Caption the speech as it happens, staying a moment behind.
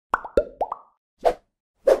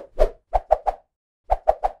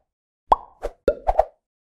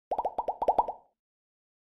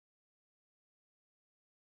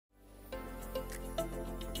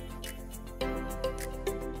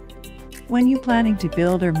When you're planning to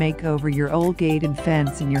build or make over your old gate and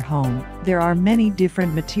fence in your home, there are many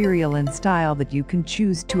different material and style that you can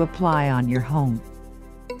choose to apply on your home.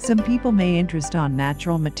 Some people may interest on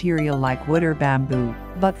natural material like wood or bamboo,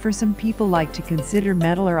 but for some people like to consider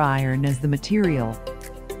metal or iron as the material.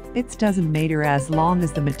 It doesn't matter as long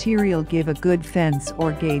as the material give a good fence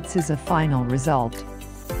or gates as a final result.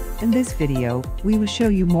 In this video, we will show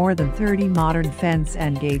you more than 30 modern fence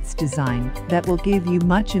and gates design that will give you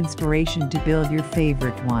much inspiration to build your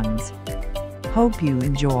favorite ones. Hope you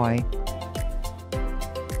enjoy.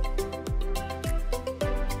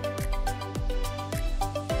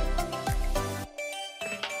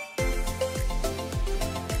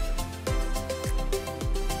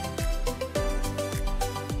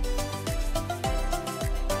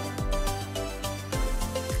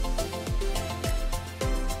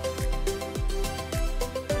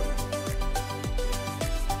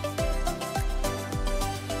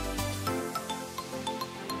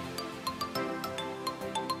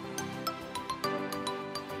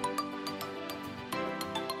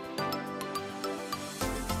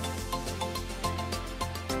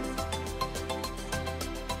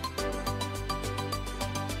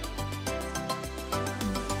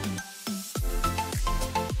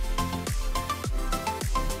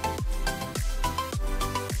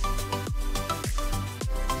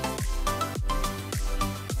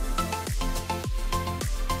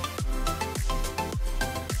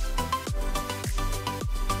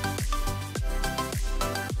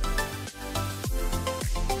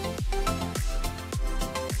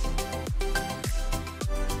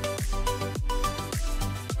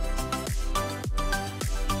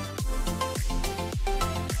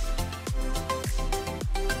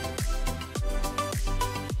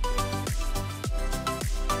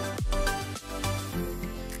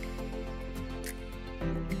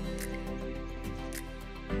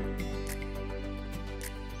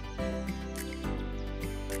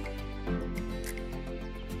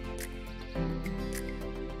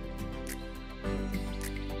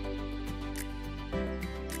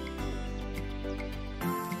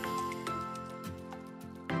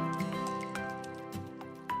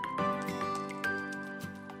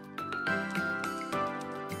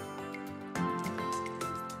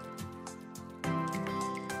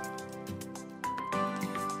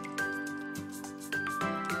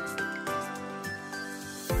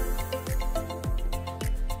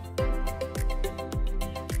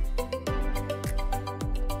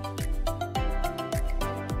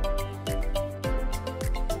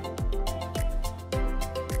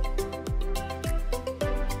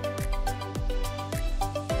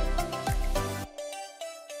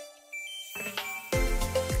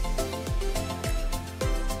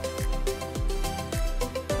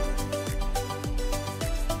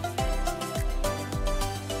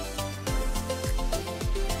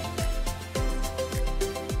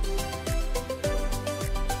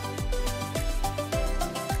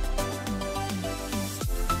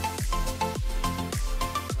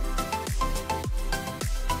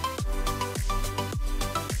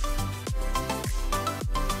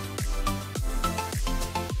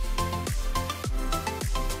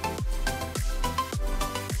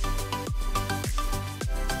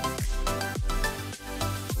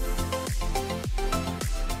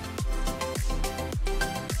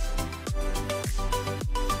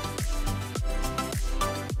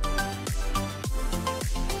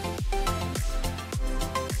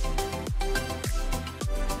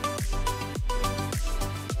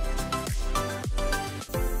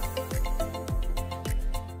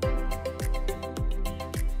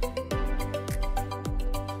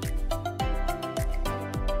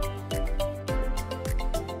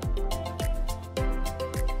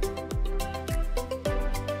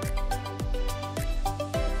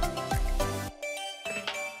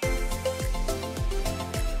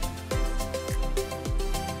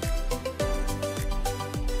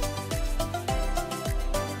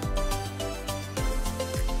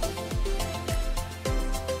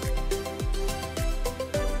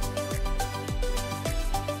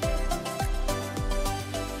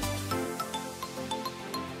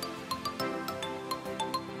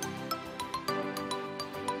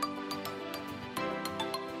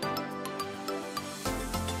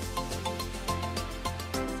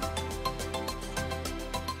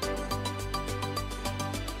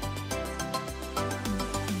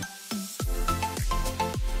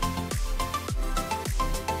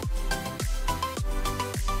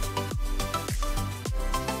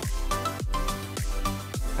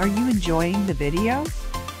 Are you enjoying the video?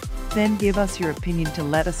 Then give us your opinion to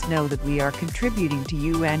let us know that we are contributing to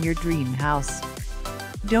you and your dream house.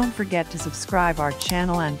 Don't forget to subscribe our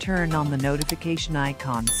channel and turn on the notification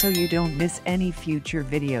icon so you don't miss any future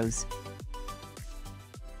videos.